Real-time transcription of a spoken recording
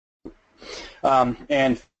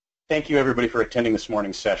And thank you, everybody, for attending this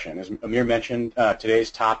morning's session. As Amir mentioned,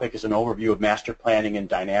 today's topic is an overview of master planning in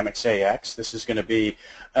Dynamics AX. This is going to be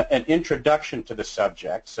an introduction to the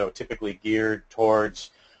subject, so typically geared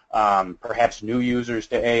towards perhaps new users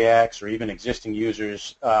to AX or even existing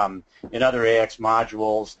users in other AX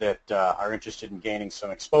modules that are interested in gaining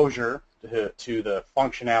some exposure to the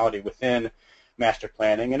functionality within master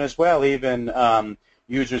planning, and as well even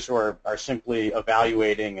users who are simply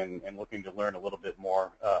evaluating and looking to learn a little bit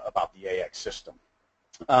more about the AX system.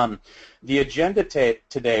 The agenda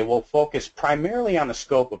today will focus primarily on the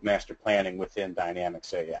scope of master planning within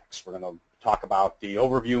Dynamics AX. We're going to talk about the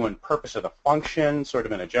overview and purpose of the function, sort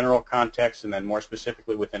of in a general context, and then more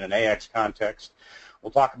specifically within an AX context.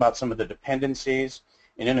 We'll talk about some of the dependencies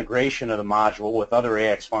and integration of the module with other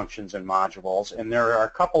AX functions and modules, and there are a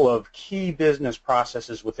couple of key business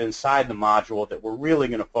processes within inside the module that we're really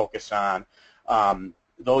going to focus on,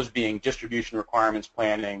 those being distribution requirements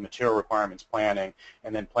planning, material requirements planning,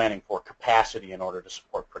 and then planning for capacity in order to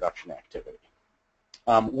support production activity.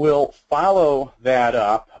 We'll follow that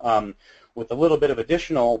up with a little bit of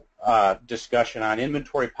additional discussion on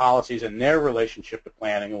inventory policies and their relationship to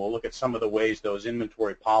planning, and we'll look at some of the ways those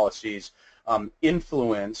inventory policies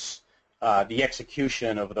influence the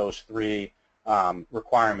execution of those three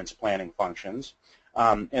requirements planning functions.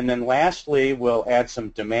 And then lastly, we'll add some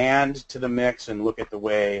demand to the mix and look at the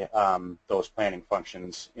way those planning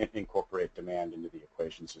functions incorporate demand into the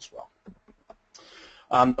equations as well.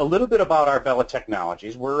 A little bit about Arvela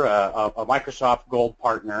Technologies. We're a Microsoft Gold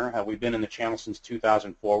partner. We've been in the channel since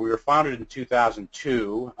 2004. We were founded in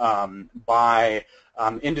 2002 by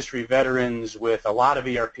industry veterans with a lot of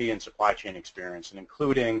ERP and supply chain experience, and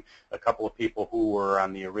including a couple of people who were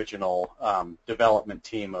on the original development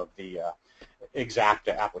team of the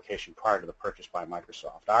Xacta application prior to the purchase by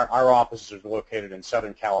Microsoft. Our offices are located in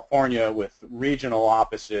Southern California with regional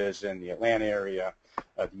offices in the Atlanta area,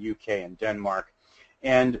 the UK, and Denmark.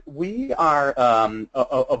 And we are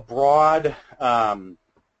a broad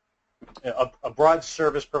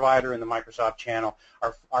service provider in the Microsoft channel.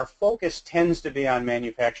 Our focus tends to be on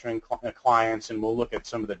manufacturing clients, and we'll look at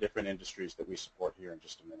some of the different industries that we support here in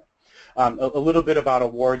just a minute. A little bit about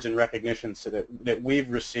awards and recognitions that we've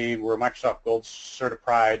received. We're Microsoft Gold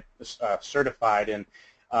certified in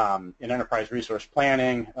enterprise resource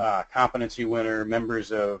planning, competency winner,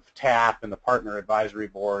 members of TAP and the partner advisory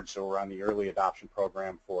board, so we're on the early adoption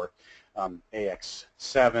program for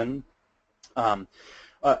AX7.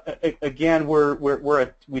 Again,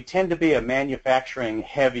 we tend to be a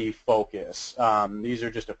manufacturing-heavy focus. These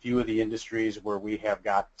are just a few of the industries where we have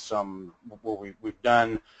got we've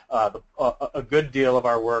done a good deal of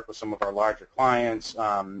our work with some of our larger clients.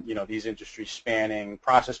 These industries spanning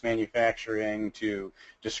process manufacturing to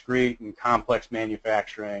discrete and complex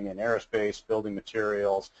manufacturing and aerospace, building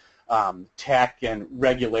materials, tech, and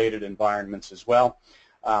regulated environments as well.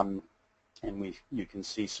 And you can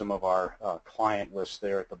see some of our client lists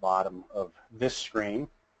there at the bottom of this screen.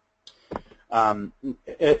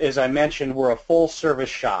 As I mentioned, we're a full-service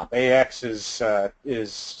shop. AX is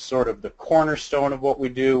sort of the cornerstone of what we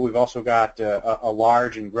do. We've also got a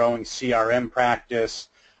large and growing CRM practice,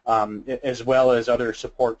 as well as other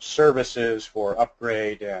support services for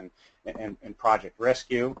upgrade and project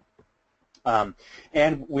rescue.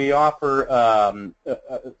 And we offer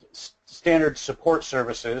standard support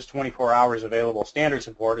services, 24 hours available standard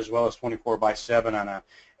support, as well as 24/7 on a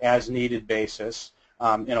as-needed basis,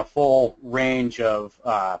 in a full range of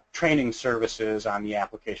training services on the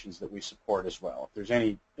applications that we support as well. If there's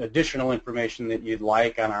any additional information that you'd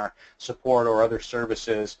like on our support or other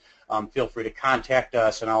services, feel free to contact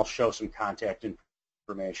us, and I'll show some contact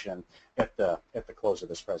information at the close of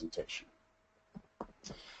this presentation.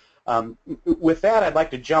 With that, I'd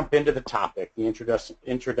like to jump into the topic, the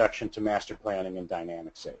introduction to master planning in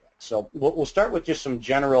Dynamics AX. So we'll start with just some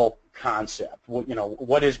general concept.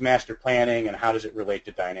 What is master planning and how does it relate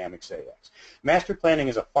to Dynamics AX? Master planning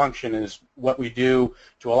as a function is what we do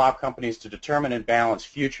to allow companies to determine and balance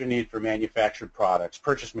future need for manufactured products,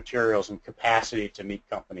 purchase materials, and capacity to meet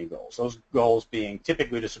company goals. Those goals being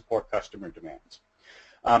typically to support customer demands.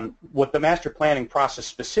 What the master planning process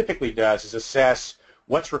specifically does is assess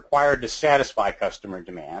what's required to satisfy customer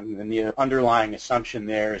demand, and the underlying assumption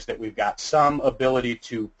there is that we've got some ability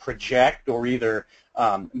to project or either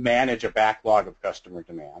manage a backlog of customer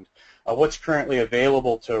demand, what's currently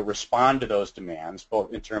available to respond to those demands,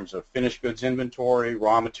 both in terms of finished goods inventory,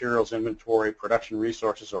 raw materials inventory, production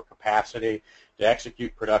resources or capacity to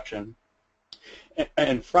execute production,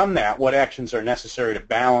 and from that, what actions are necessary to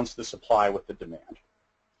balance the supply with the demand.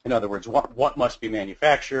 In other words, what must be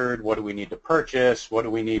manufactured, what do we need to purchase, what do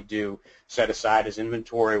we need to set aside as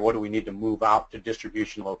inventory, what do we need to move out to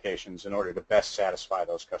distribution locations in order to best satisfy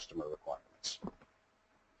those customer requirements.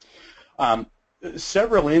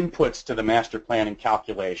 Several inputs to the master planning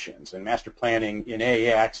calculations, and master planning in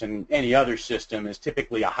AX and any other system is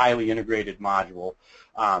typically a highly integrated module.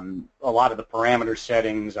 A lot of the parameter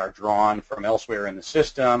settings are drawn from elsewhere in the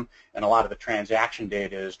system, and a lot of the transaction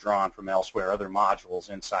data is drawn from elsewhere, other modules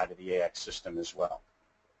inside of the AX system as well.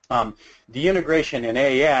 The integration in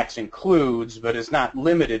AX includes, but is not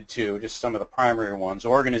limited to, just some of the primary ones,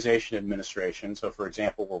 organization administration. So, for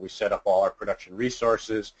example, where we set up all our production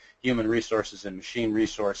resources, human resources, and machine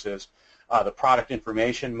resources. The product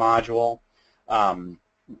information module.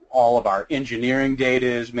 All of our engineering data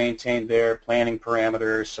is maintained there, planning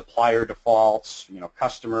parameters, supplier defaults,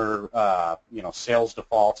 customer, sales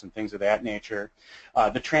defaults and things of that nature.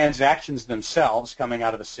 The transactions themselves coming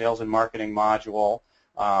out of the sales and marketing module.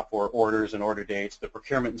 For orders and order dates, the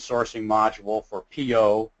procurement and sourcing module for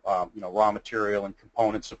PO, raw material and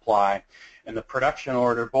component supply, and the production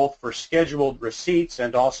order both for scheduled receipts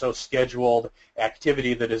and also scheduled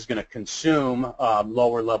activity that is going to consume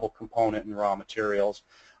lower level component and raw materials.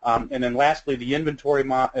 And then lastly, the inventory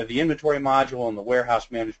module and the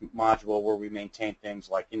warehouse management module, where we maintain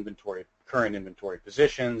things like current inventory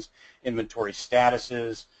positions, inventory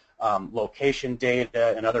statuses, location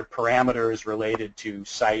data, and other parameters related to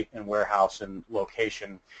site and warehouse and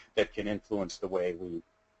location that can influence the way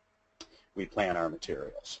we plan our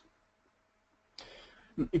materials.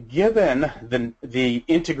 Given the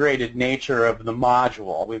integrated nature of the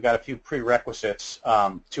module, we've got a few prerequisites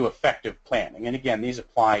to effective planning. And again, these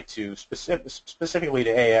apply to specifically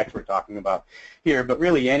to AX we're talking about here, but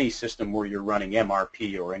really any system where you're running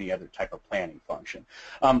MRP or any other type of planning function.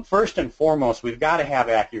 First and foremost, we've got to have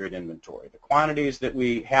accurate inventory. The quantities that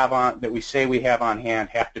we say we have on hand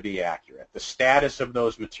have to be accurate. The status of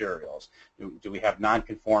those materials. Do we have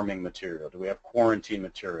non-conforming material? Do we have quarantine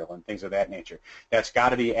material and things of that nature? That's got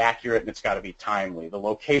to be accurate and it's got to be timely. The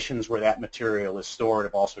locations where that material is stored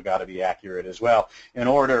have also got to be accurate as well in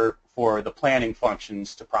order for the planning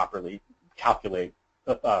functions to properly calculate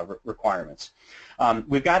requirements.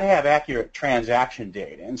 We've got to have accurate transaction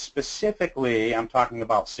data, and specifically I'm talking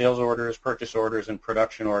about sales orders, purchase orders, and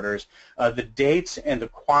production orders. The dates and the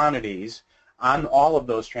quantities on all of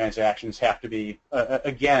those transactions have to be,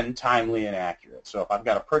 again, timely and accurate. So if I've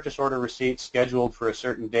got a purchase order receipt scheduled for a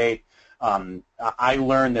certain date, I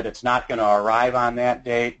learn that it's not going to arrive on that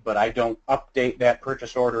date, but I don't update that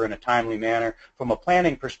purchase order in a timely manner. From a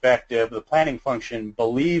planning perspective, the planning function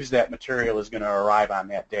believes that material is going to arrive on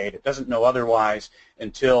that date. It doesn't know otherwise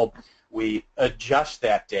until we adjust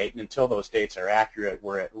that date, and until those dates are accurate,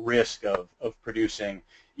 we're at risk of producing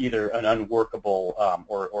either an unworkable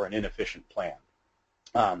or an inefficient plan.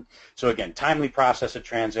 So again, timely process of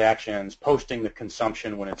transactions, posting the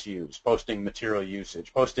consumption when it's used, posting material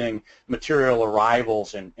usage, posting material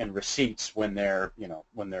arrivals and receipts when they're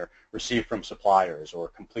received from suppliers or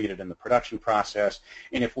completed in the production process.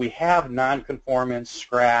 And if we have non-conformance,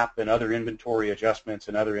 scrap, and other inventory adjustments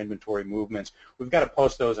and other inventory movements, we've got to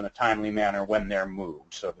post those in a timely manner when they're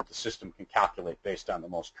moved so that the system can calculate based on the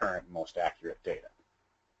most current and most accurate data.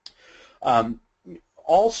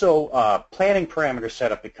 Also, planning parameter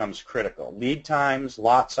setup becomes critical. Lead times,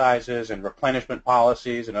 lot sizes, and replenishment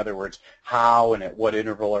policies, in other words, how and at what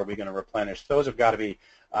interval are we going to replenish, those have got to be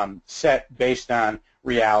set based on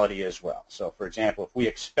reality as well. So, for example, if we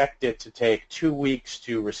expect it to take 2 weeks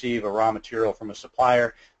to receive a raw material from a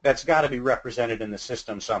supplier, that's got to be represented in the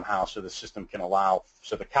system somehow so the system can allow,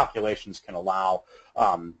 so the calculations can allow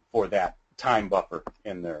for that time buffer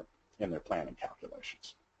in their planning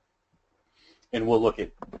calculations. And we'll look at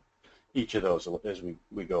each of those as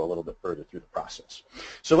we go a little bit further through the process.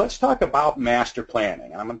 So let's talk about master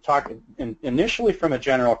planning. I'm going to talk initially from a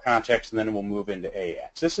general context, and then we'll move into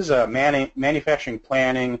AX. This is a manufacturing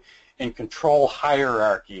planning and control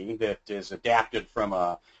hierarchy that is adapted from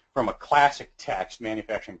a classic text,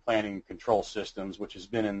 Manufacturing Planning and Control Systems, which has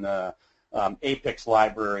been in the APICS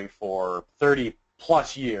library for 30+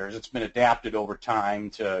 years. It's been adapted over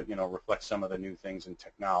time to reflect some of the new things in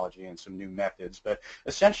technology and some new methods. But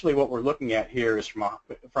essentially what we're looking at here is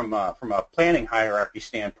from a planning hierarchy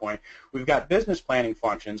standpoint, we've got business planning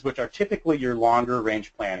functions, which are typically your longer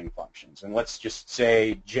range planning functions. And let's just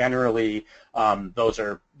say generally that's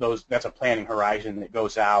a planning horizon that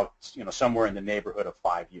goes out somewhere in the neighborhood of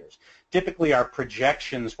 5 years. Typically our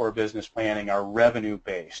projections for business planning are revenue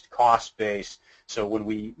based, cost based. So when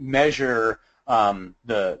we measure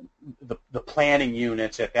the planning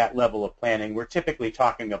units at that level of planning, we're typically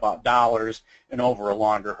talking about dollars and over a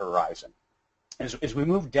longer horizon. As we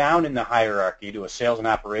move down in the hierarchy to a sales and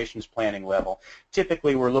operations planning level,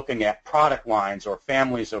 typically we're looking at product lines or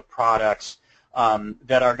families of products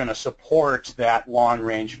that are going to support that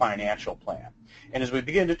long-range financial plan. And as we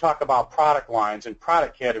begin to talk about product lines and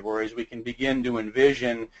product categories, we can begin to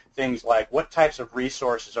envision things like what types of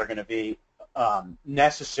resources are going to be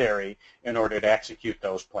necessary in order to execute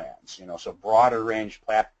those plans. You know, so broader range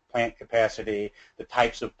plant capacity, the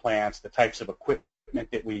types of plants, the types of equipment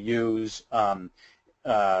that we use, you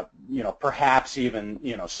know, perhaps even,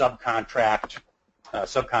 you know,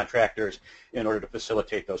 subcontractors in order to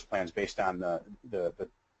facilitate those plans based on the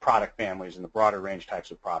product families and the broader range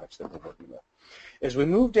types of products that we're working with. As we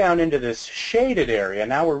move down into this shaded area,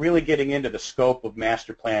 now we're really getting into the scope of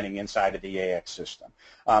master planning inside of the AX system.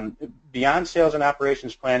 Beyond sales and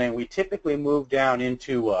operations planning, we typically move down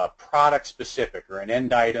into a product-specific or an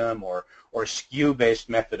end item or SKU-based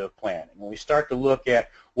method of planning. When we start to look at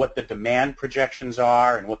what the demand projections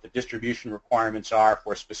are and what the distribution requirements are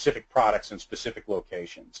for specific products in specific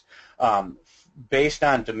locations. Based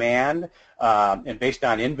on demand and based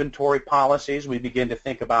on inventory policies, we begin to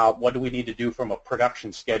think about what do we need to do from a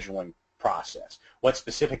production scheduling process. What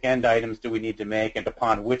specific end items do we need to make and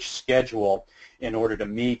upon which schedule in order to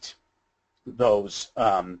meet those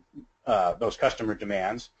customer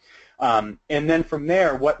demands. And then from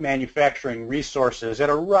there, what manufacturing resources at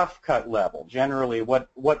a rough cut level, generally what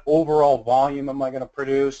overall volume am I going to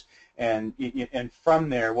produce, and from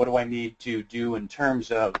there, what do I need to do in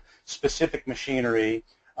terms of specific machinery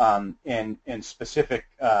and specific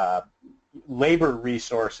labor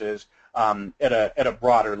resources at a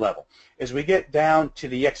broader level. As we get down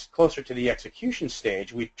to closer to the execution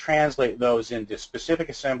stage, we translate those into specific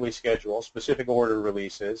assembly schedules, specific order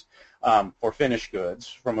releases for finished goods.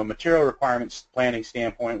 From a material requirements planning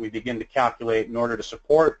standpoint, we begin to calculate in order to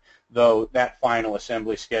support that final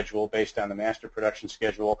assembly schedule based on the master production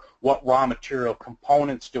schedule, what raw material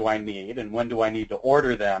components do I need and when do I need to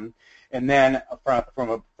order them. And then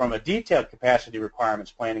from a detailed capacity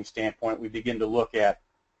requirements planning standpoint, we begin to look at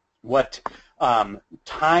what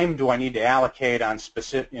time do I need to allocate on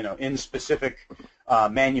specific, in specific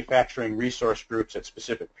manufacturing resource groups at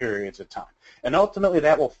specific periods of time. And ultimately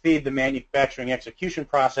that will feed the manufacturing execution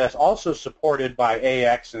process, also supported by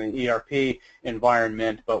AX and the ERP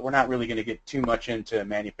environment, but we're not really going to get too much into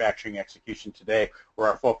manufacturing execution today, where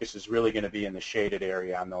our focus is really going to be in the shaded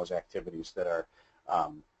area on those activities that are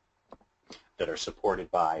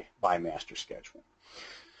supported by master scheduling.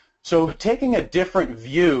 So taking a different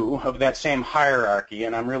view of that same hierarchy,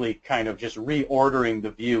 and I'm really kind of just reordering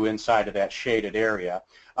the view inside of that shaded area,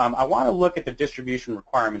 I want to look at the distribution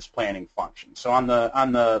requirements planning function. So on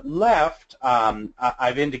the left,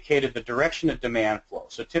 I've indicated the direction of demand flow.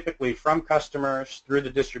 So typically from customers through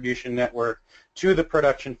the distribution network to the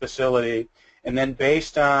production facility, and then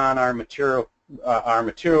based on our material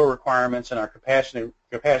requirements and our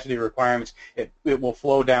capacity requirements, it will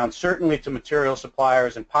flow down certainly to material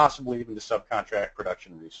suppliers and possibly even to subcontract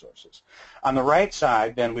production resources. On the right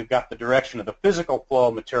side, then, we've got the direction of the physical flow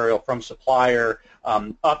of material from supplier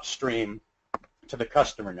upstream to the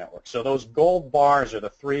customer network. So those gold bars are the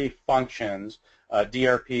three functions,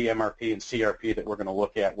 DRP, MRP, and CRP, that we're going to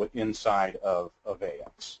look at inside of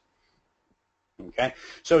AX. Okay,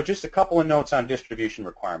 so just a couple of notes on distribution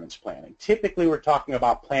requirements planning. Typically, we're talking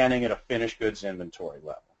about planning at a finished goods inventory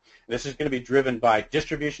level. This is going to be driven by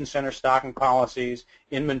distribution center stocking policies,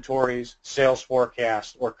 inventories, sales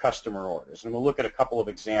forecasts, or customer orders. And we'll look at a couple of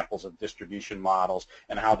examples of distribution models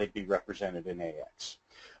and how they'd be represented in AX.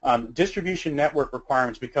 Distribution network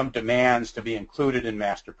requirements become demands to be included in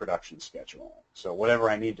master production scheduling. So whatever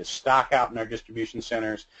I need to stock out in our distribution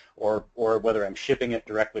centers, or whether I'm shipping it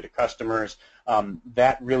directly to customers,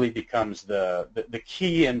 that really becomes the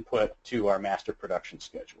key input to our master production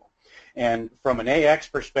schedule. And from an AX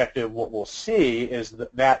perspective, what we'll see is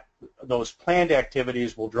that those planned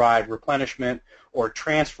activities will drive replenishment or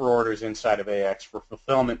transfer orders inside of AX for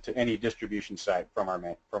fulfillment to any distribution site from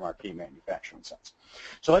our key manufacturing sites.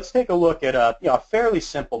 So let's take a look at a fairly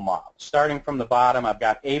simple model. Starting from the bottom, I've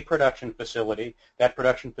got a production facility. That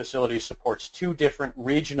production facility supports two different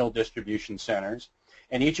regional distribution centers,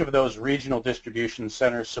 and each of those regional distribution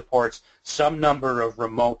centers supports some number of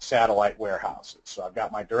remote satellite warehouses. So I've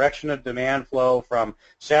got my direction of demand flow from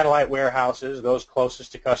satellite warehouses, those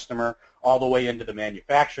closest to customer, all the way into the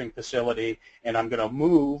manufacturing facility, and I'm going to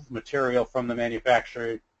move material from the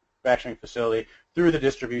manufacturing facility through the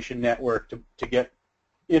distribution network to get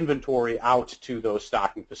inventory out to those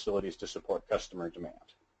stocking facilities to support customer demand.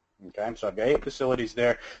 Okay, so I've got 8 facilities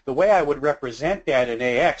there. The way I would represent that in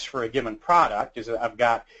AX for a given product is that I've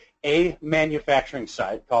got a manufacturing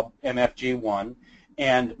site called MFG1,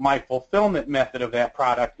 and my fulfillment method of that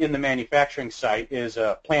product in the manufacturing site is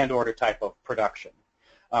a planned order type of production.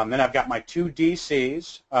 Then I've got my 2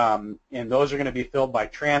 DCs, and those are going to be filled by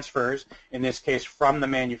transfers, in this case from the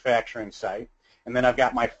manufacturing site. And then I've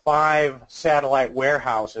got my 5 satellite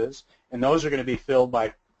warehouses, and those are going to be filled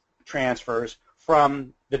by transfers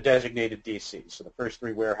from the designated DCs. So the first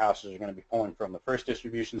 3 warehouses are going to be pulling from the first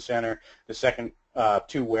distribution center. The second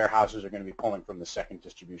 2 warehouses are going to be pulling from the second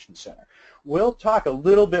distribution center. We'll talk a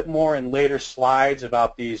little bit more in later slides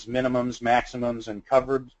about these minimums, maximums, and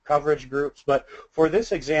coverage groups. But for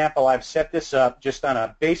this example, I've set this up just on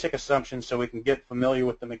a basic assumption so we can get familiar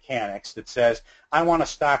with the mechanics that says I want to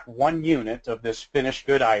stock 1 unit of this finished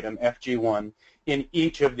good item, FG1, in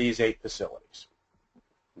each of these 8 facilities.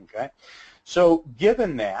 Okay? So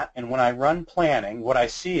given that, and when I run planning, what I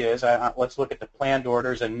see is, let's look at the planned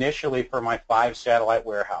orders initially for my 5 satellite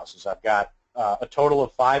warehouses. I've got a total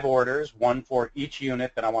of 5 orders, 1 for each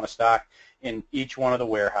unit that I want to stock in each one of the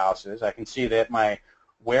warehouses. I can see that my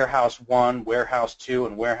warehouse 1, warehouse 2,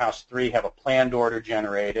 and warehouse 3 have a planned order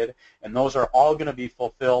generated, and those are all going to be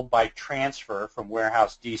fulfilled by transfer from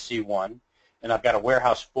warehouse DC1. And I've got a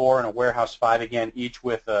warehouse 4 and a warehouse 5, again, each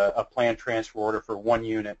with a planned transfer order for 1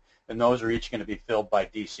 unit, and those are each going to be filled by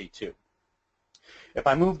DC2. If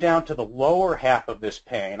I move down to the lower half of this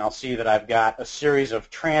pane, I'll see that I've got a series of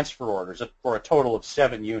transfer orders for a total of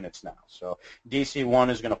 7 units now. So DC1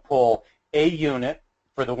 is going to pull a unit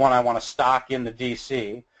for the one I want to stock in the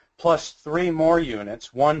DC, plus 3 more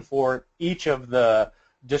units, 1 for each of the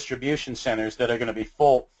distribution centers that are going to be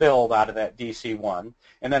filled out of that DC1.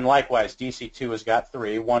 And then likewise, DC2 has got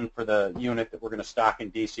 3, 1 for the unit that we're going to stock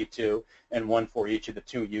in DC2, and 1 for each of the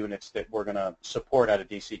 2 units that we're going to support out of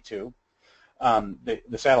DC2,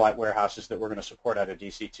 the satellite warehouses that we're going to support out of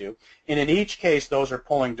DC2. And in each case, those are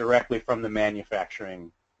pulling directly from the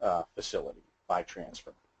manufacturing facility by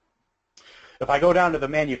transfer. If I go down to the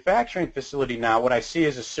manufacturing facility now, what I see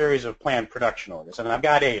is a series of planned production orders, and I've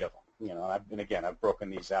got 8 of them. You know, and again, I've broken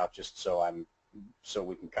these out just so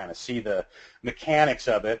we can kind of see the mechanics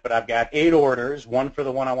of it. But I've got 8 orders: 1 for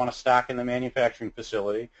the one I want to stock in the manufacturing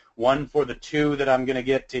facility, 1 for the 2 that I'm going to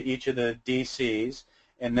get to each of the DCs,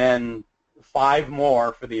 and then 5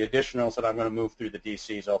 more for the additionals that I'm going to move through the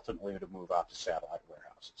DCs ultimately to move out to satellite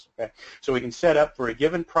warehouses. Okay, so we can set up for a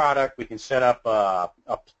given product. We can set up a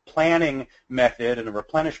planning method and a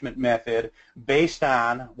replenishment method based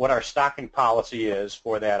on what our stocking policy is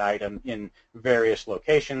for that item in various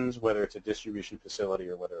locations, whether it's a distribution facility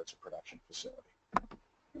or whether it's a production facility.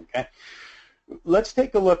 Okay. Let's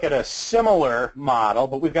take a look at a similar model,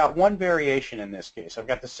 but we've got one variation in this case. I've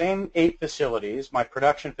got the same 8 facilities, my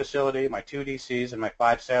production facility, my 2 DCs, and my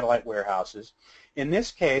 5 satellite warehouses. In this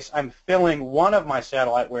case, I'm filling one of my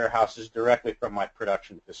satellite warehouses directly from my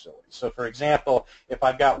production facility. So for example, if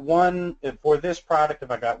I've got for this product,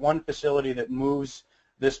 if I've got 1 facility that moves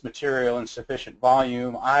this material in sufficient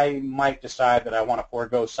volume, I might decide that I want to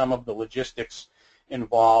forego some of the logistics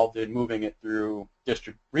involved in moving it through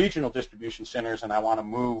regional distribution centers, and I want to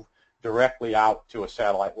move directly out to a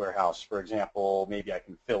satellite warehouse. For example, maybe I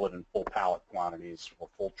can fill it in full pallet quantities or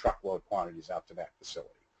full truckload quantities out to that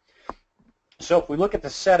facility. So if we look at the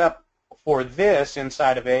setup for this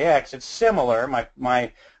inside of AX, it's similar.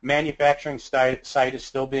 My manufacturing site is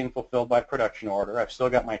still being fulfilled by production order. I've still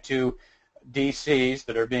got my 2 DCs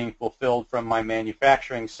that are being fulfilled from my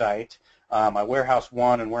manufacturing site. My warehouse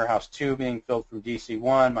 1 and warehouse 2 being filled from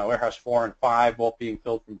DC1, my warehouse 4 and 5 both being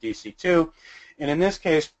filled from DC2. And in this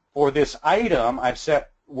case, for this item, I've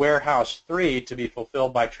set warehouse 3 to be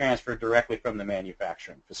fulfilled by transfer directly from the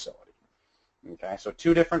manufacturing facility. Okay, so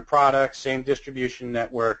 2 different products, same distribution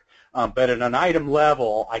network, but at an item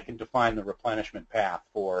level, I can define the replenishment path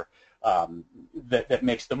for that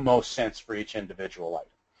makes the most sense for each individual item.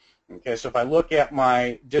 Okay, so if I look at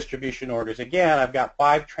my distribution orders again, I've got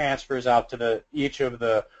 5 transfers out to each of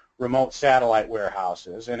the remote satellite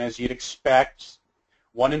warehouses, and as you'd expect,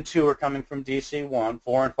 1 and 2 are coming from DC1,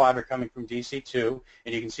 4 and 5 are coming from DC2,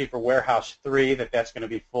 and you can see for warehouse 3 that that's going to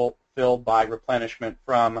be filled by replenishment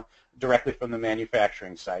directly from the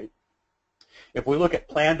manufacturing site. If we look at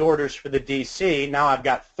planned orders for the DC, now I've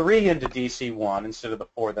got 3 into DC1 instead of the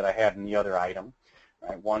 4 that I had in the other item.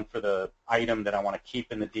 Right, 1 for the item that I want to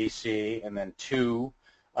keep in the DC, and then 2,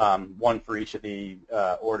 1 for each of the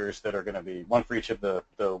orders that are going to be, 1 for each of the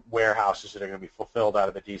warehouses that are going to be fulfilled out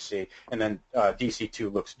of the DC, and then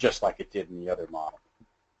DC2 looks just like it did in the other model.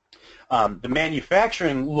 The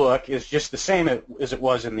manufacturing look is just the same as it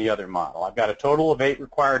was in the other model. I've got a total of 8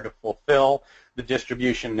 required to fulfill the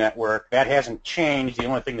distribution network. That hasn't changed. The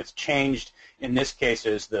only thing that's changed in this case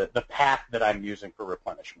is the path that I'm using for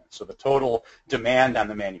replenishment. So the total demand on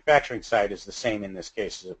the manufacturing side is the same in this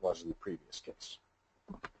case as it was in the previous case.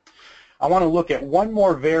 I want to look at one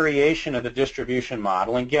more variation of the distribution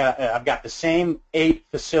model. And again, I've got the same 8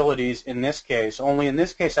 facilities in this case, only in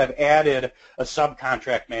this case I've added a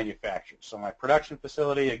subcontract manufacturer. So my production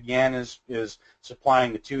facility, again, is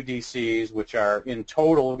supplying the 2 DCs, which are in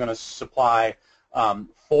total going to supply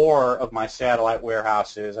 4 of my satellite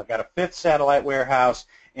warehouses. I've got a 5th satellite warehouse,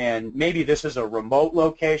 and maybe this is a remote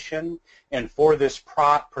location, and for this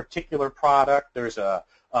particular product, there's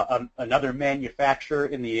another manufacturer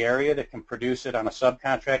in the area that can produce it on a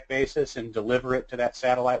subcontract basis and deliver it to that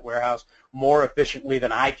satellite warehouse more efficiently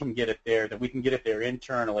than I can get it there, that we can get it there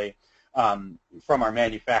internally from our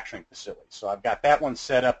manufacturing facility. So I've got that one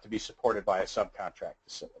set up to be supported by a subcontract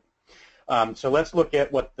facility. So let's look at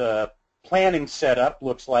what the planning setup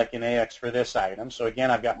looks like in AX for this item. So again,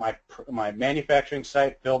 I've got my manufacturing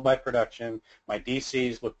site filled by production. My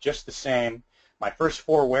DCs look just the same. My first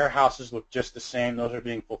 4 warehouses look just the same. Those are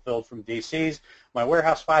being fulfilled from DCs. My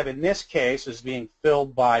warehouse 5 in this case is being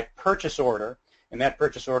filled by purchase order, and that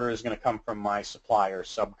purchase order is going to come from my supplier,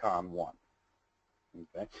 Subcon 1.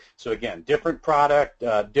 Okay. So again, different product,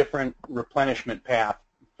 different replenishment path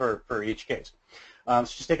for each case.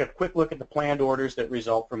 Let's just take a quick look at the planned orders that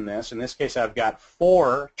result from this. In this case, I've got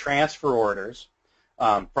 4 transfer orders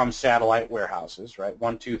from satellite warehouses, right?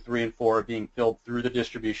 1, 2, 3, and 4 are being filled through the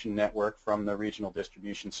distribution network from the regional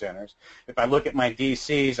distribution centers. If I look at my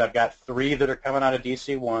DCs, I've got 3 that are coming out of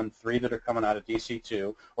DC1, 3 that are coming out of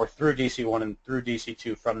DC2, or through DC1 and through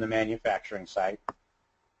DC2 from the manufacturing site.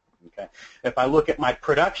 Okay. If I look at my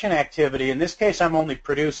production activity, in this case, I'm only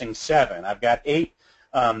producing 7. I've got 8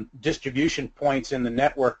 distribution points in the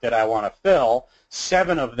network that I want to fill.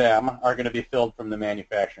 7 of them are going to be filled from the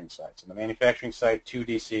manufacturing sites. In the manufacturing site, 2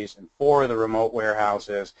 DCs and 4 of the remote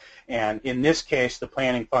warehouses. And in this case, the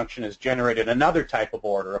planning function has generated another type of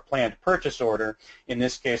order, a planned purchase order, in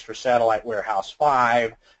this case for satellite warehouse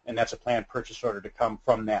 5, and that's a planned purchase order to come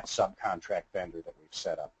from that subcontract vendor that we've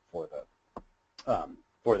set up for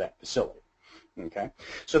that facility. Okay,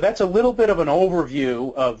 so that's a little bit of an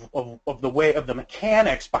overview of the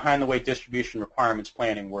mechanics behind the way distribution requirements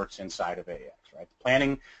planning works inside of AX. Right, the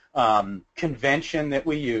planning convention that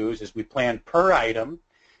we use is we plan per item,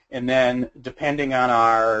 and then depending on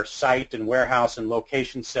our site and warehouse and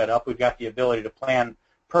location setup, we've got the ability to plan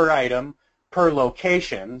per item, per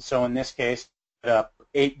location. So in this case,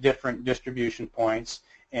 8 different distribution points,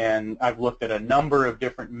 and I've looked at a number of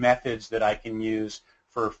different methods that I can use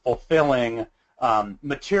for fulfilling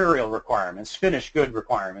material requirements, finished good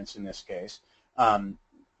requirements in this case,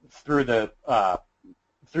 through the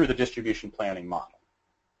distribution planning model.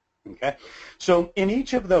 Okay, so in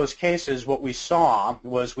each of those cases, what we saw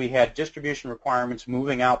was we had distribution requirements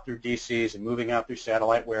moving out through DCs and moving out through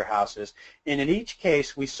satellite warehouses, and in each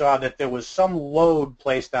case, we saw that there was some load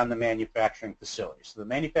placed on the manufacturing facility. So the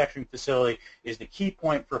manufacturing facility is the key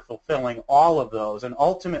point for fulfilling all of those, and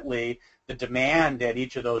ultimately, the demand at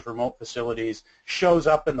each of those remote facilities shows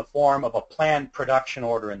up in the form of a planned production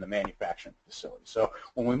order in the manufacturing facility. So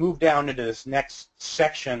when we move down into this next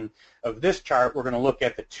section of this chart, we're going to look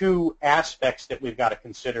at the 2 aspects that we've got to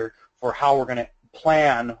consider for how we're going to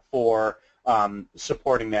plan for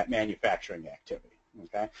supporting that manufacturing activity.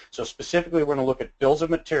 Okay? So specifically, we're going to look at bills of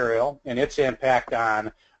material and its impact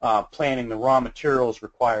on planning the raw materials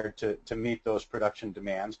required to meet those production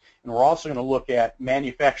demands. And we're also going to look at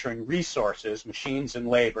manufacturing resources, machines and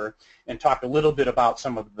labor, and talk a little bit about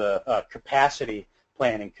some of the capacity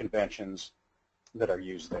planning conventions that are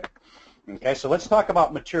used there. Okay, so let's talk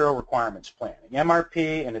about material requirements planning,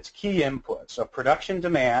 MRP and its key inputs. So production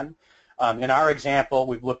demand. In our example,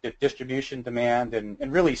 we've looked at distribution demand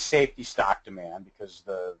and really safety stock demand, because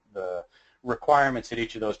the requirements at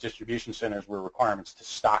each of those distribution centers were requirements to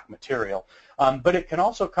stock material. But it can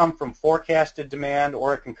also come from forecasted demand,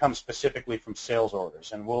 or it can come specifically from sales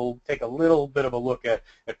orders. And we'll take a little bit of a look at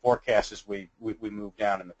forecasts as we move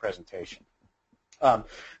down in the presentation.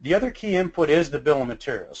 The other key input is the bill of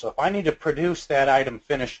materials. So if I need to produce that item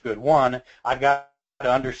finished good 1, I've got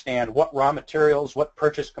to understand what raw materials, what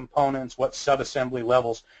purchase components, what subassembly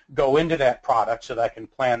levels go into that product so that I can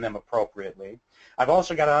plan them appropriately. I've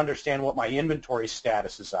also got to understand what my inventory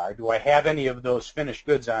statuses are. Do I have any of those finished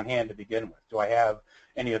goods on hand to begin with? Do I have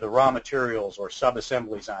any of the raw materials or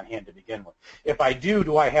subassemblies on hand to begin with? If I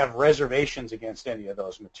do I have reservations against any of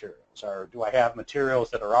those materials? Or do I have materials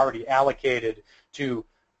that are already allocated to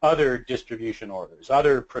other distribution orders,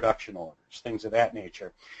 other production orders, things of that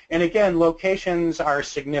nature. And again, locations are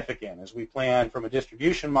significant. As we plan from a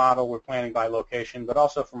distribution model, we're planning by location, but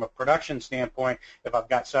also from a production standpoint, if I've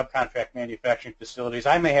got subcontract manufacturing facilities,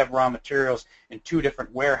 I may have raw materials in 2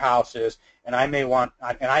 different warehouses, and I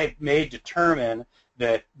may determine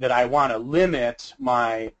that I want to limit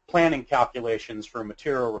my planning calculations for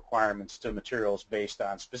material requirements to materials based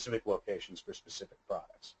on specific locations for specific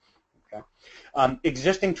products. Okay.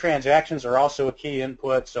 Existing transactions are also a key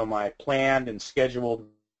input, so my planned and scheduled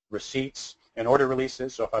receipts and order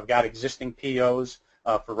releases. So if I've got existing POs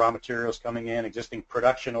for raw materials coming in, existing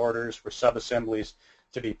production orders for subassemblies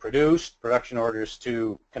to be produced, production orders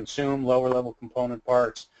to consume lower-level component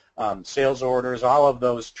parts, sales orders, all of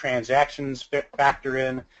those transactions factor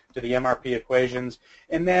in to the MRP equations.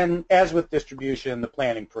 And then, as with distribution, the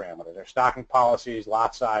planning parameters, our stocking policies,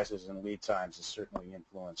 lot sizes, and lead times has certainly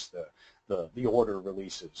influenced the order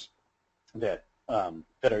releases that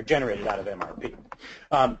are generated out of MRP.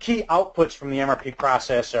 Key outputs from the MRP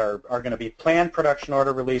process are going to be planned production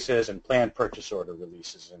order releases and planned purchase order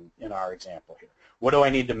releases in our example here. What do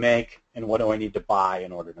I need to make, and what do I need to buy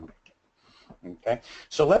in order to make it? Okay,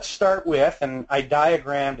 so let's start with, and I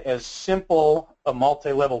diagrammed as simple a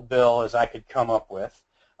multi-level bill as I could come up with,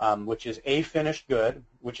 which is a finished good,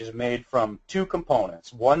 which is made from 2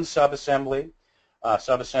 components, one subassembly,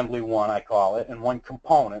 subassembly 1 I call it, and one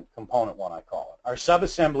component, component 1 I call it. Our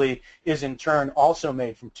subassembly is in turn also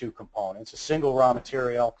made from 2 components, a single raw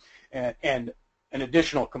material and an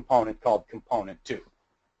additional component called component 2.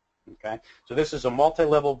 Okay, so this is a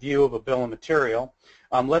multi-level view of a bill of material.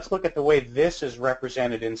 Let's look at the way this is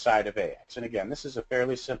represented inside of AX. And again, this is a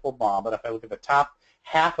fairly simple BOM, but if I look at the top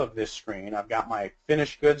half of this screen, I've got my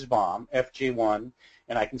finished goods BOM, FG1,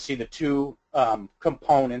 and I can see the 2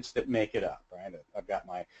 components that make it up, right? I've got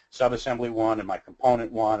my subassembly 1 and my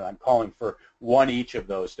component 1, and I'm calling for 1 each of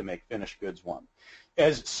those to make finished goods 1.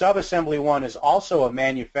 As subassembly 1 is also a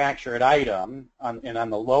manufactured item, and on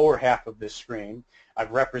the lower half of this screen,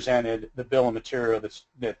 I've represented the bill of material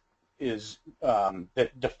that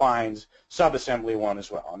defines subassembly 1 as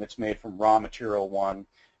well, and it's made from raw material 1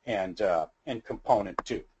 and component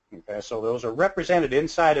 2. Okay, so those are represented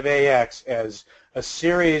inside of AX as a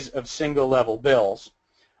series of single-level bills,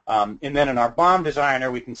 and then in our BOM designer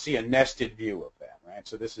we can see a nested view of that. Right,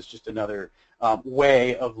 so this is just another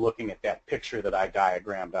way of looking at that picture that I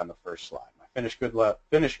diagrammed on the first slide. Finished good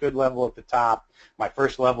level at the top. My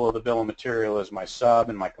first level of the bill of material is my sub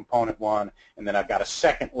and my component 1, and then I've got a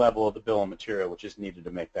second level of the bill of material which is needed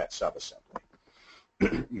to make that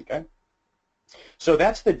subassembly. Okay, so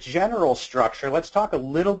that's the general structure. Let's talk a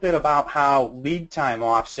little bit about how lead time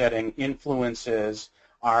offsetting influences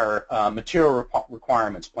our material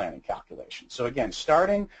requirements planning calculation. So again,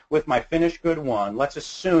 starting with my finished good 1, let's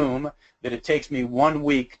assume that it takes me 1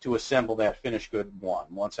 week to assemble that finished good 1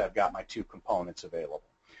 once I've got my 2 components available.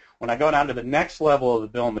 When I go down to the next level of the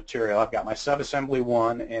bill of material, I've got my subassembly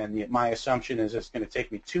 1, and my assumption is it's going to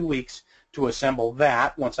take me 2 weeks to assemble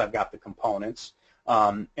that once I've got the components.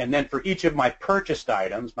 And then for each of my purchased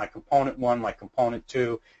items, my component 1, my component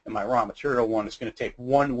 2, and my raw material 1, it's going to take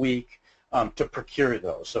 1 week to procure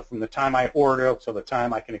those. So from the time I order till the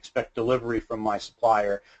time I can expect delivery from my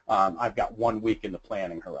supplier, I've got 1 week in the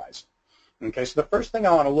planning horizon. Okay, so the first thing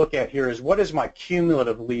I want to look at here is what is my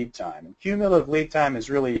cumulative lead time? And cumulative lead time is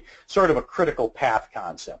really sort of a critical path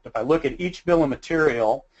concept. If I look at each bill of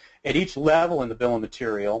material, at each level in the bill of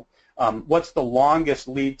material, what's the longest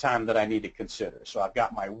lead time that I need to consider? So I've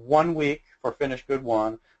got my 1 week for finished good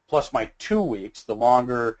 1 plus my 2 weeks, the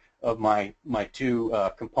longer of my 2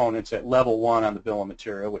 components at level 1 on the bill of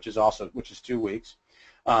material, which is 2 weeks.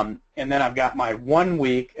 And then I've got my 1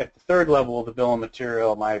 week at the third level of the bill of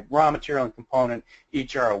material. My raw material and component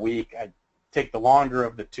each are a week. I take the longer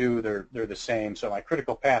of the 2. They're the same. So my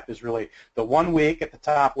critical path is really the 1 week at the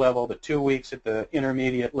top level, the 2 weeks at the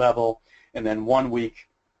intermediate level, and then 1 week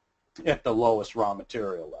at the lowest raw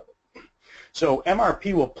material level. So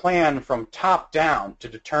MRP will plan from top down to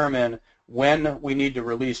determine when we need to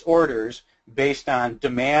release orders based on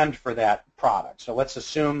demand for that product. So let's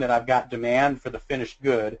assume that I've got demand for the finished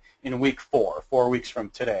good in week 4 weeks from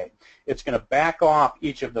today. It's going to back off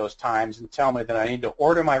each of those times and tell me that I need to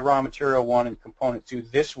order my raw material 1 and component 2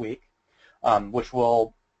 this week, which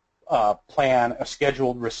will plan a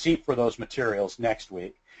scheduled receipt for those materials next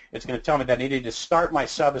week. It's going to tell me that I need to start my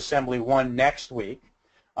subassembly 1 next week,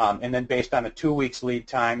 and then based on a 2 weeks lead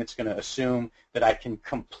time, it's going to assume that I can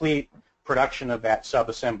complete production of that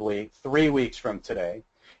subassembly 3 weeks from today.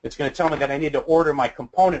 It's going to tell me that I need to order my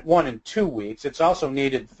component 1 in 2 weeks. It's also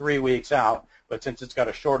needed 3 weeks out, but since it's got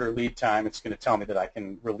a shorter lead time, it's going to tell me that I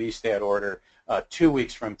can release that order 2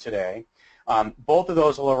 weeks from today. Both of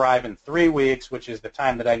those will arrive in 3 weeks, which is the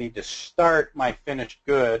time that I need to start my finished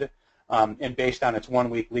good, and based on its 1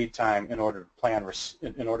 week lead time in order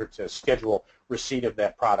to schedule receipt of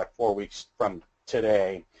that product 4 weeks from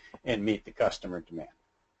today and meet the customer demand.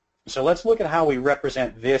 So let's look at how we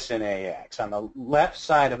represent this in AX. On the left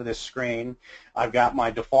side of this screen, I've got my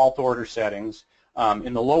default order settings.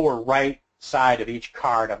 In the lower right side of each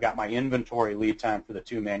card, I've got my inventory lead time for the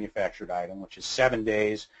two manufactured item, which is 7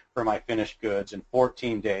 days for my finished goods and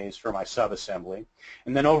 14 days for my subassembly.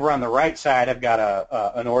 And then over on the right side, I've got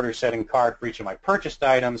an order setting card for each of my purchased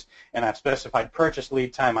items, and I've specified purchase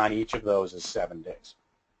lead time on each of those as 7 days.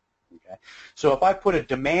 Okay. So if I put a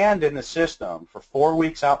demand in the system for 4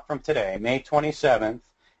 weeks out from today, May 27th,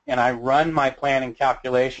 and I run my planning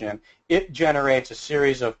calculation, it generates a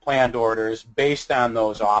series of planned orders based on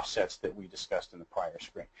those offsets that we discussed in the prior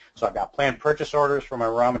screen. So I've got planned purchase orders for my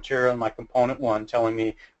raw material and my component 1 telling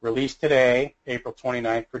me release today, April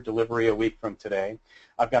 29th, for delivery a week from today.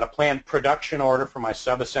 I've got a planned production order for my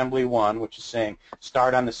subassembly 1, which is saying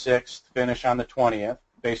start on the 6th, finish on the 20th.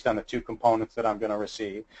 Based on the two components that I'm going to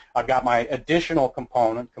receive. I've got my additional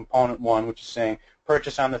component, component 1, which is saying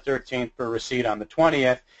purchase on the 13th for receipt on the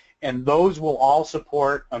 20th, and those will all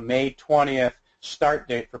support a May 20th start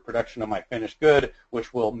date for production of my finished good,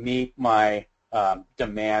 which will meet my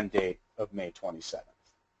demand date of May 27th.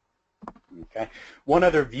 Okay. One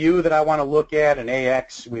other view that I want to look at in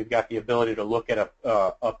AX, we've got the ability to look at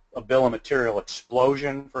a bill of material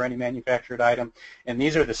explosion for any manufactured item. And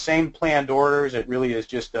these are the same planned orders. It really is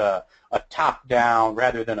just a top-down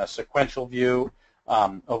rather than a sequential view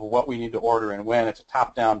of what we need to order and when. It's a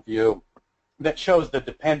top-down view that shows the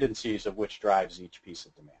dependencies of which drives each piece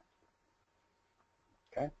of demand.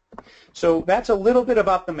 Okay. So that's a little bit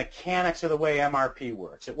about the mechanics of the way MRP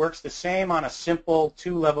works. It works the same on a simple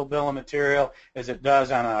 2-level bill of material as it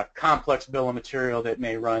does on a complex bill of material that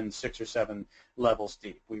may run 6 or 7 levels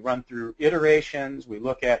deep. We run through iterations. We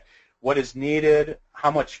look at what is needed,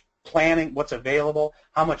 how much planning, what's available,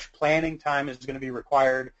 how much planning time is going to be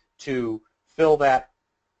required to fill that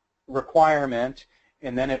requirement,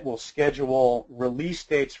 and then it will schedule release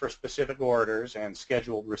dates for specific orders and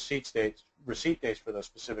schedule receipt dates for those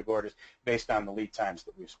specific orders based on the lead times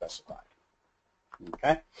that we've specified.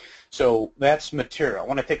 Okay, so that's material. I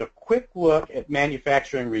want to take a quick look at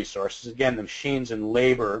manufacturing resources. Again, the machines and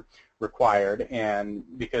labor required, and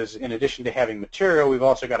because in addition to having material, we've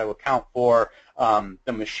also got to account for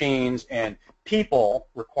the machines and people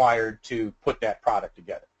required to put that product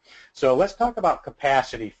together. So let's talk about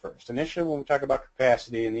capacity first. Initially, when we talk about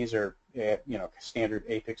capacity, and these are standard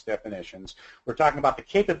APICS definitions, we're talking about the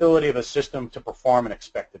capability of a system to perform an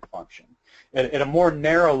expected function. At a more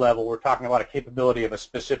narrow level, we're talking about a capability of a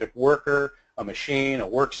specific worker, a machine, a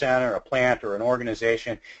work center, a plant, or an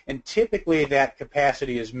organization, and typically that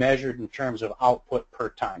capacity is measured in terms of output per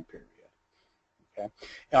time period. Okay.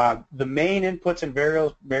 The main inputs and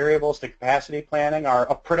variables to capacity planning are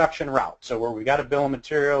a production route. So where we've got a bill of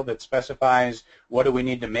material that specifies what do we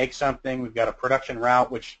need to make something, we've got a production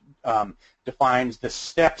route which defines the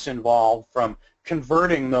steps involved from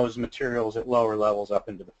converting those materials at lower levels up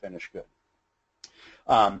into the finished good.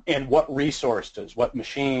 And what resources, what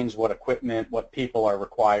machines, what equipment, what people are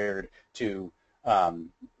required to,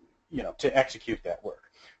 to execute that work.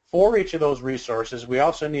 For each of those resources, we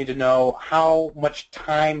also need to know how much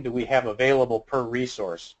time do we have available per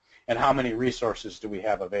resource and how many resources do we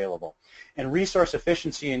have available. And resource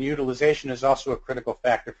efficiency and utilization is also a critical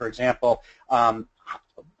factor. For example,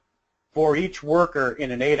 for each worker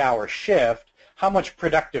in an 8-hour shift, how much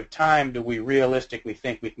productive time do we realistically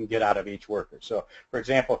think we can get out of each worker? So, for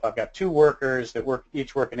example, if I've got 2 workers that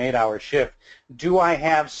each work an 8-hour shift, do I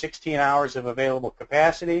have 16 hours of available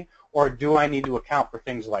capacity? Or do I need to account for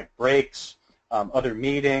things like breaks, other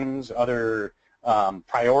meetings, other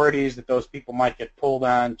priorities that those people might get pulled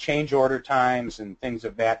on, change order times, and things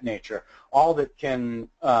of that nature, all that can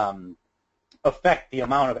affect the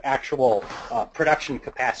amount of actual production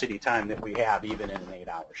capacity time that we have even in an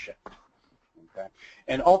 8-hour shift. Okay?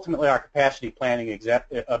 And ultimately, our capacity planning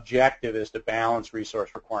objective is to balance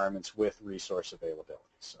resource requirements with resource availability.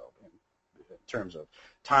 So in terms of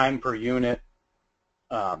time per unit,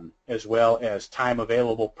 as well as time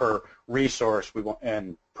available per resource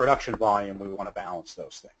and production volume, we want to balance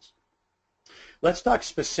those things. Let's talk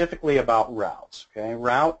specifically about routes. Okay?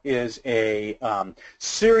 Route is a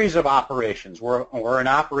series of operations where an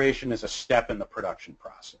operation is a step in the production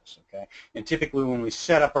process. Okay? And typically when we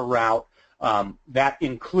set up a route, That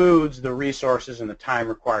includes the resources and the time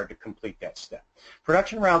required to complete that step.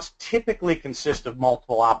 Production routes typically consist of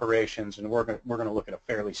multiple operations, and we're going to look at a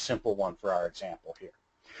fairly simple one for our example here.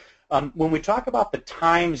 When we talk about the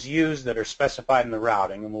times used that are specified in the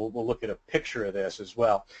routing, and we'll look at a picture of this as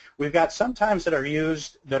well, we've got some times that are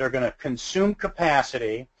used that are going to consume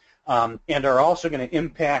capacity and are also going to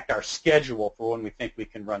impact our schedule for when we think we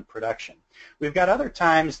can run production. We've got other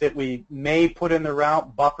times that we may put in the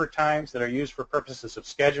route, buffer times that are used for purposes of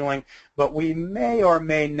scheduling, but we may or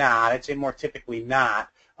may not, I'd say more typically not,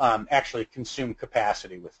 actually consume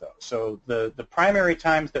capacity with those. So the primary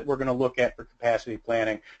times that we're going to look at for capacity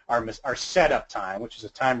planning are setup time, which is a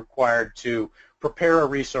time required to prepare a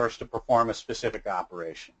resource to perform a specific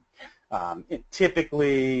operation.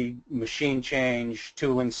 Typically, machine change,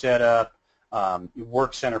 tooling setup,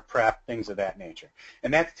 work center prep, things of that nature.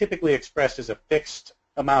 And that's typically expressed as a fixed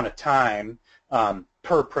amount of time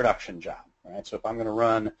per production job. Right? So if I'm going to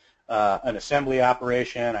run an assembly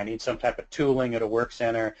operation, I need some type of tooling at a work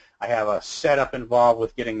center, I have a setup involved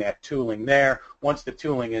with getting that tooling there. Once the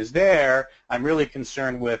tooling is there, I'm really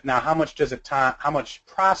concerned with now how much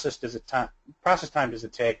process time does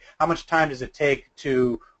it take? How much time does it take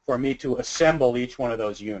for me to assemble each one of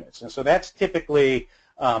those units? And so that's typically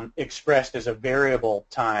expressed as a variable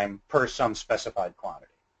time per some specified quantity.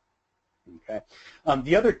 Okay.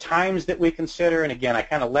 The other times that we consider, and again, I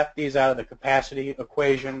kind of left these out of the capacity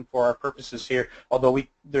equation for our purposes here, although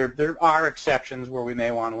there are exceptions where we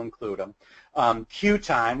may want to include them. Queue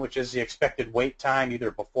time, which is the expected wait time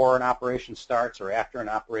either before an operation starts or after an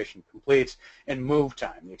operation completes, and move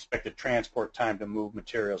time, the expected transport time to move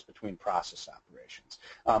materials between process operations.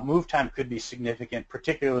 Move time could be significant,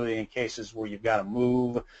 particularly in cases where you've got to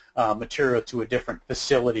move material to a different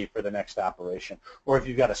facility for the next operation, or if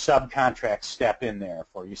you've got a subcontract step in there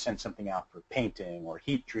for you send something out for painting or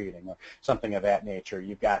heat treating or something of that nature.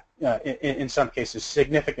 You've got, in some cases,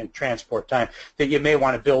 significant transport time that you may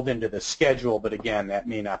want to build into the schedule, but again, that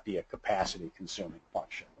may not be a capacity-consuming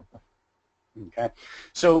function. Okay,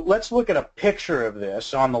 so let's look at a picture of this.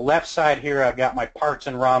 So on the left side here, I've got my parts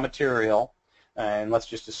and raw material, and let's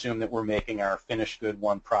just assume that we're making our finished good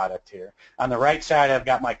one product here. On the right side, I've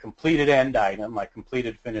got my completed end item, my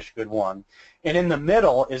completed finished good one, and in the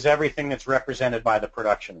middle is everything that's represented by the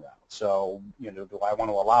production route. So, do I want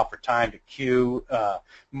to allow for time to queue,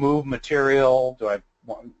 move material? Do I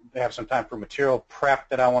want to have some time for material prep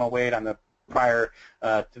that I want to wait on the prior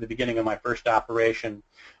to the beginning of my first operation?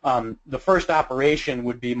 The first operation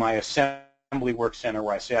would be my assembly work center,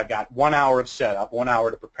 where I say I've got 1 hour of setup, 1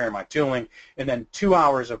 hour to prepare my tooling, and then 2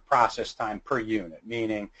 hours of process time per unit,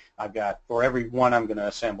 meaning I've got, for every one I'm going to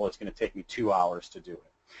assemble, it's going to take me 2 hours to do it.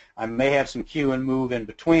 I may have some queue and move in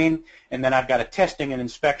between, and then I've got a testing and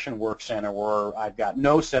inspection work center where I've got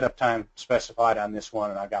no setup time specified on this one,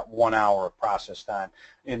 and I've got 1 hour of process time,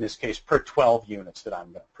 in this case, per 12 units that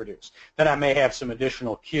I'm going to produce. Then I may have some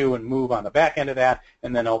additional queue and move on the back end of that,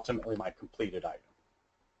 and then ultimately my completed item.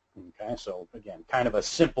 Okay, so again, kind of a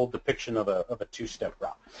simple depiction of a two-step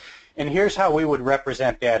route. And here's how we would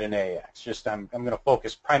represent that in AX. I'm going to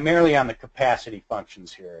focus primarily on the capacity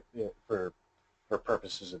functions here for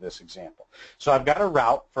purposes of this example. So I've got a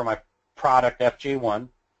route for my product FG1.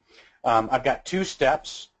 I've got two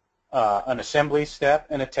steps, an assembly step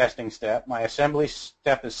and a testing step. My assembly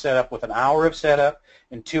step is set up with 1 hour of setup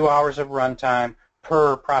and 2 hours of runtime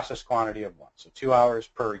per process quantity of 1, so 2 hours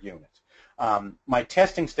per unit. My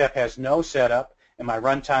testing step has no setup, and my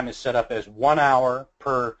runtime is set up as 1 hour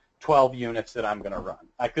per 12 units that I'm going to run.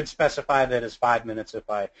 I could specify that as 5 minutes if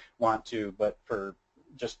I want to, but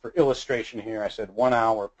just for illustration here, I said 1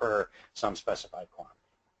 hour per some specified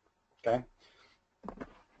quantity.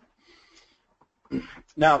 Okay?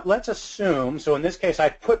 Now, let's assume, so in this case, I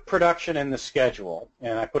put production in the schedule,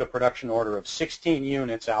 and I put a production order of 16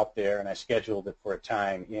 units out there, and I scheduled it for a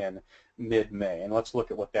time in mid-May. And let's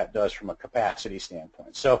look at what that does from a capacity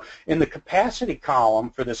standpoint. So in the capacity column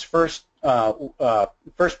for this first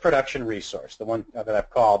production resource, the one that I've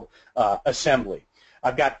called assembly,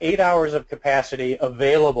 I've got 8 hours of capacity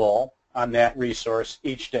available on that resource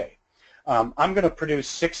each day. I'm going to produce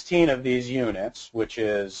 16 of these units, which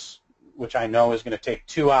I know is going to take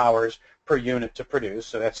 2 hours per unit to produce,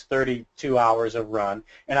 so that's 32 hours of run,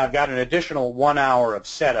 and I've got an additional 1 hour of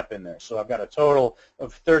setup in there, so I've got a total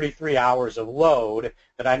of 33 hours of load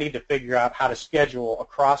that I need to figure out how to schedule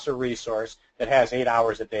across a resource that has 8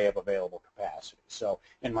 hours a day of available capacity. So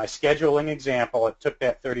in my scheduling example, it took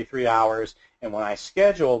that 33 hours, and when I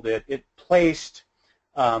scheduled it, it placed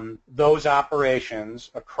those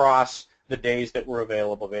operations across the days that were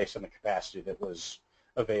available based on the capacity that was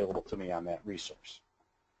available to me on that resource.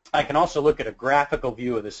 I can also look at a graphical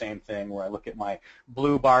view of the same thing where I look at my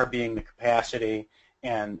blue bar being the capacity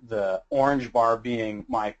and the orange bar being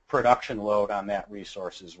my production load on that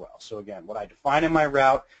resource as well. So again, what I define in my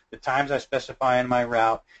route, the times I specify in my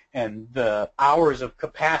route, and the hours of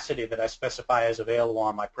capacity that I specify as available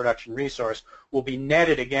on my production resource will be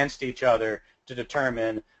netted against each other to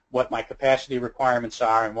determine what my capacity requirements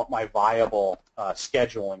are and what my viable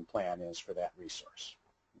scheduling plan is for that resource.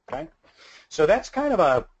 Okay? So that's kind of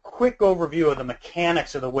a quick overview of the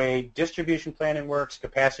mechanics of the way distribution planning works,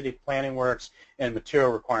 capacity planning works, and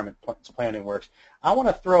material requirement planning works. I want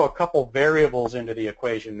to throw a couple variables into the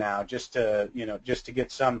equation now, just to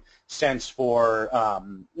get some sense for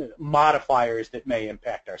modifiers that may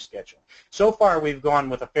impact our schedule. So far, we've gone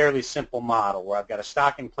with a fairly simple model where I've got a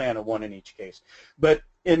stocking plan of one in each case, but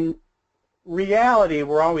in reality,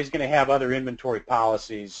 we're always going to have other inventory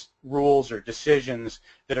policies, rules, or decisions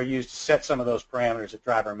that are used to set some of those parameters that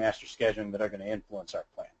drive our master scheduling that are going to influence our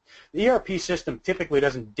plan. The ERP system typically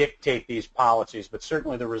doesn't dictate these policies, but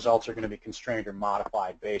certainly the results are going to be constrained or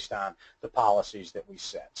modified based on the policies that we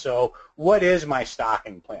set. So what is my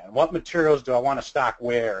stocking plan? What materials do I want to stock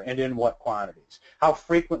where and in what quantities? How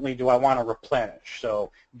frequently do I want to replenish?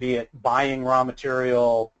 So be it buying raw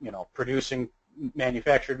material, producing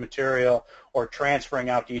manufactured material, or transferring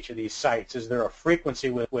out to each of these sites? Is there a frequency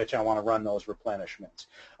with which I want to run those replenishments?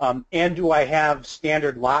 And do I have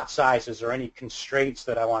standard lot sizes or any constraints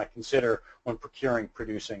that I want to consider when procuring,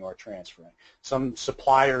 producing, or transferring? Some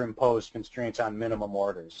supplier-imposed constraints on minimum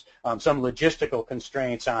orders. Some logistical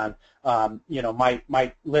constraints on,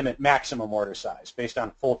 might limit maximum order size based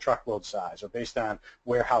on full truckload size, or based on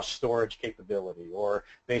warehouse storage capability, or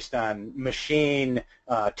based on machine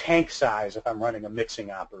tank size if I'm running a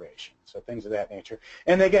mixing operation. So things of that nature.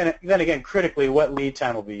 And then again, critically, what lead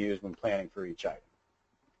time will be used when planning for each item.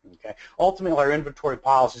 Okay. Ultimately, our inventory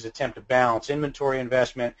policies attempt to balance inventory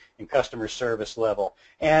investment and customer service level.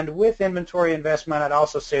 And with inventory investment, I'd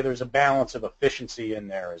also say there's a balance of efficiency in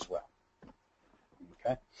there as well.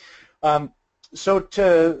 Okay. So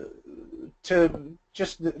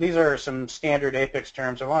these are some standard APEX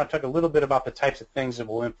terms. I want to talk a little bit about the types of things that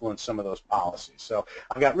will influence some of those policies. So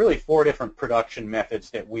I've got really 4 different production methods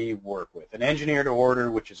that we work with. An engineer to order,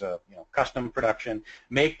 which is a custom production.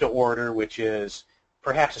 Make to order, which is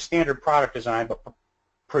perhaps a standard product design but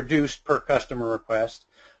produced per customer request.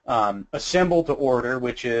 Assemble to order,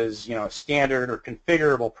 which is a standard or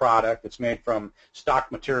configurable product that's made from stock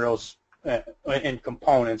materials and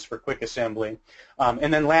components for quick assembly.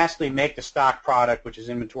 And then lastly, make to stock product, which is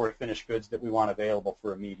inventory finished goods that we want available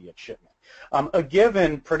for immediate shipment. A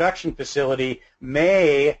given production facility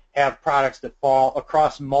may have products that fall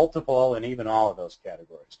across multiple and even all of those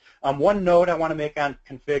categories. One note I want to make on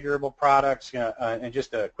configurable products, and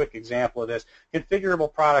just a quick example of this,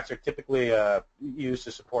 configurable products are typically used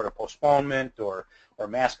to support a postponement or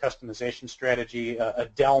mass customization strategy. A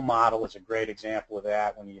Dell model is a great example of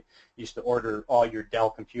that. When you used to order all your Dell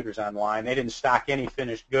computers online, they didn't stock any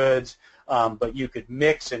finished goods, but you could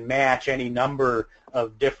mix and match any number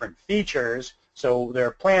of different features. So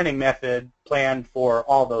their planning method planned for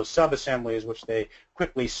all those sub-assemblies, which they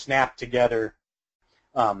quickly snapped together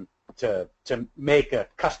to make a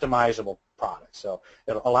customizable product. So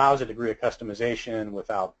it allows a degree of customization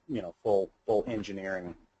without full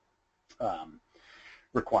engineering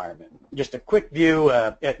requirement. Just a quick view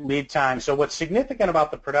at lead time. So what's significant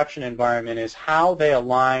about the production environment is how they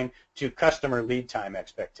align to customer lead time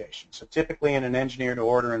expectations. So typically in an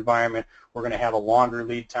engineer-to-order environment, we're going to have a longer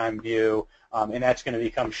lead time view, and that's going to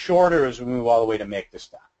become shorter as we move all the way to make to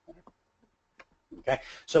stock. Okay,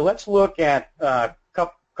 so let's look at a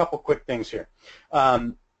couple quick things here.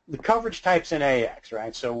 The coverage types in AX,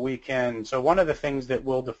 right? So one of the things that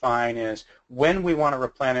we'll define is when we want to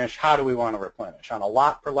replenish, how do we want to replenish? On a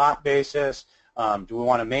lot per lot basis, do we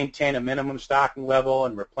want to maintain a minimum stocking level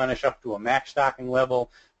and replenish up to a max stocking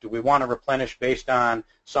level? Do we want to replenish based on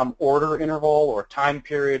some order interval or time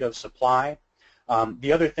period of supply?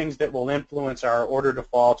 The other things that will influence our order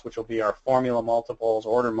defaults, which will be our formula multiples,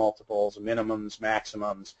 order multiples, minimums,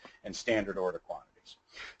 maximums, and standard order quantities.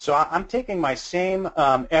 So I'm taking my same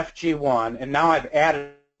FG1, and now I've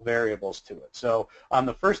added variables to it. So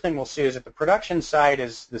the first thing we'll see is that the production side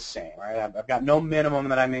is the same, right? I've got no minimum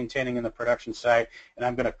that I'm maintaining in the production site, and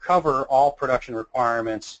I'm going to cover all production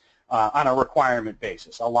requirements on a requirement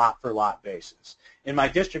basis, a lot-for-lot basis. In my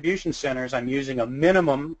distribution centers, I'm using a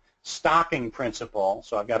minimum stocking principle,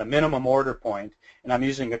 so I've got a minimum order point, and I'm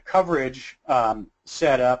using a coverage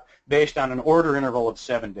setup based on an order interval of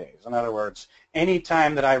 7 days. In other words, any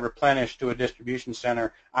time that I replenish to a distribution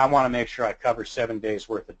center, I want to make sure I cover 7 days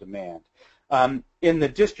worth of demand. In the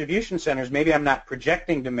distribution centers, maybe I'm not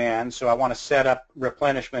projecting demand, so I want to set up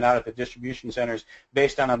replenishment out at the distribution centers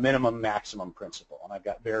based on a minimum maximum principle, and I've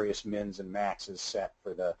got various mins and maxes set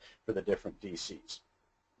for the different DCs.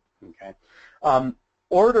 Okay.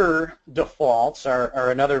 Order defaults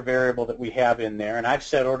are another variable that we have in there, and I've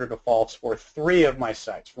set order defaults for 3 of my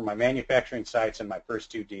sites, for my manufacturing sites and my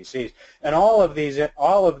first 2 DCs, and all of these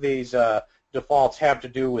defaults have to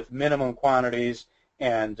do with minimum quantities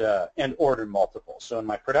and order multiples. So in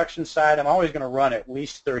my production side, I'm always going to run at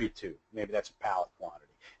least 32. Maybe that's a pallet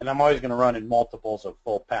quantity. And I'm always going to run in multiples of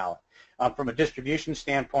full pallet. From a distribution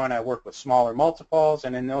standpoint, I work with smaller multiples,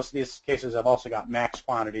 and in these cases, I've also got max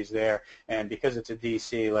quantities there. And because it's a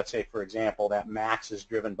DC, let's say, for example, that max is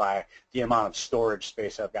driven by the amount of storage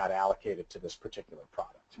space I've got allocated to this particular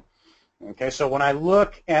product. Okay, so when I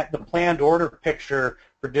look at the planned order picture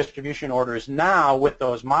for distribution orders now with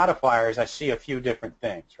those modifiers, I see a few different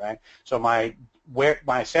things, right? So my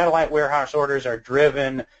satellite warehouse orders are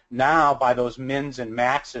driven now by those mins and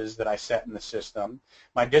maxes that I set in the system.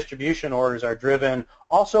 My distribution orders are driven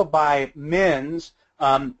also by mins,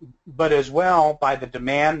 but as well by the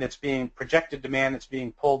demand that's projected demand that's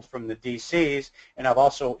being pulled from the DCs, and I've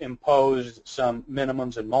also imposed some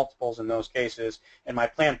minimums and multiples in those cases, and my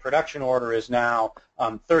planned production order is now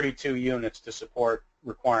 32 units to support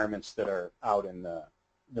requirements that are out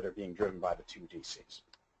that are being driven by the 2 DCs.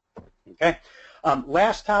 Okay.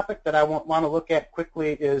 Last topic that I want to look at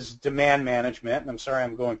quickly is demand management. And I'm sorry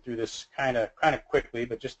I'm going through this kind of quickly,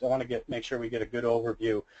 but just I want to make sure we get a good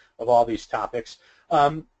overview of all these topics.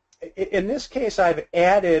 In this case, I've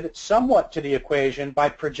added somewhat to the equation by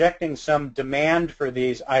projecting some demand for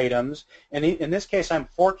these items. And in this case, I'm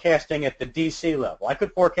forecasting at the DC level. I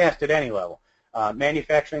could forecast at any level.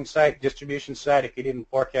 Manufacturing site, distribution site, if you didn't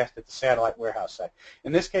forecast at the satellite warehouse site.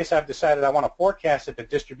 In this case, I've decided I want to forecast at the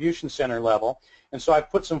distribution center level, and so I've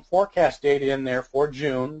put some forecast data in there for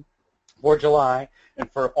June, for July, and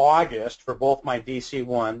for August for both my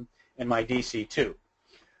DC1 and my DC2.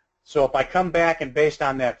 So if I come back and based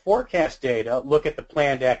on that forecast data, look at the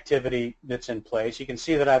planned activity that's in place, you can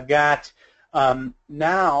see that I've got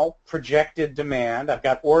now projected demand. I've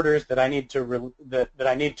got orders that I need to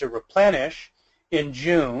replenish in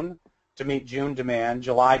June to meet June demand,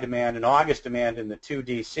 July demand, and August demand in the 2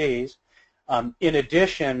 DCs, in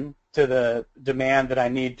addition to the demand that I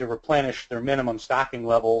need to replenish their minimum stocking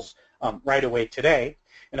levels right away today.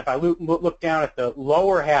 And if I look down at the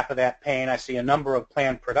lower half of that pane, I see a number of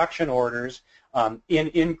planned production orders in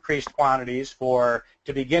increased quantities to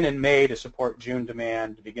begin in May to support June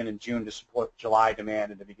demand, to begin in June to support July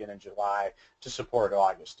demand, and to begin in July to support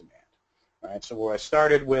August demand. Right, so where I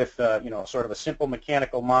started with sort of a simple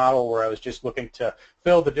mechanical model where I was just looking to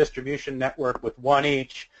fill the distribution network with 1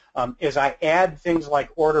 each, as I add things like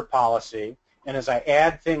order policy and as I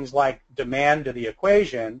add things like demand to the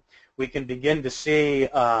equation, we can begin to see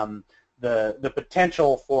the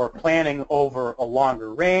potential for planning over a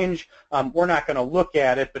longer range. We're not going to look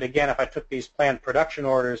at it, but again, if I took these planned production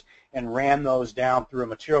orders and ran those down through a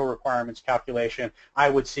material requirements calculation, I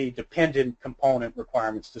would see dependent component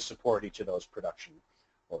requirements to support each of those production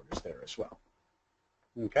orders there as well.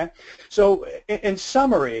 Okay, so in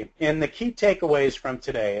summary, and the key takeaways from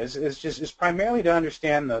today is primarily to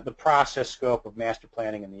understand the process scope of master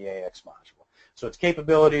planning in the AX module. So its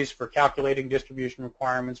capabilities for calculating distribution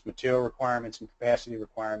requirements, material requirements, and capacity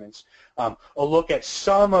requirements. A look at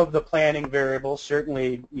some of the planning variables.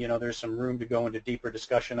 Certainly, there's some room to go into deeper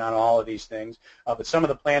discussion on all of these things. But some of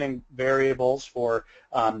the planning variables for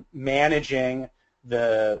managing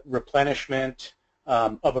the replenishment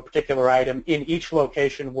of a particular item in each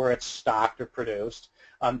location where it's stocked or produced.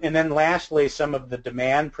 And then lastly, some of the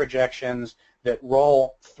demand projections that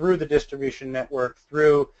roll through the distribution network,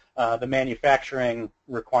 through the manufacturing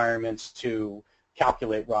requirements to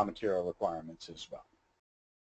calculate raw material requirements as well.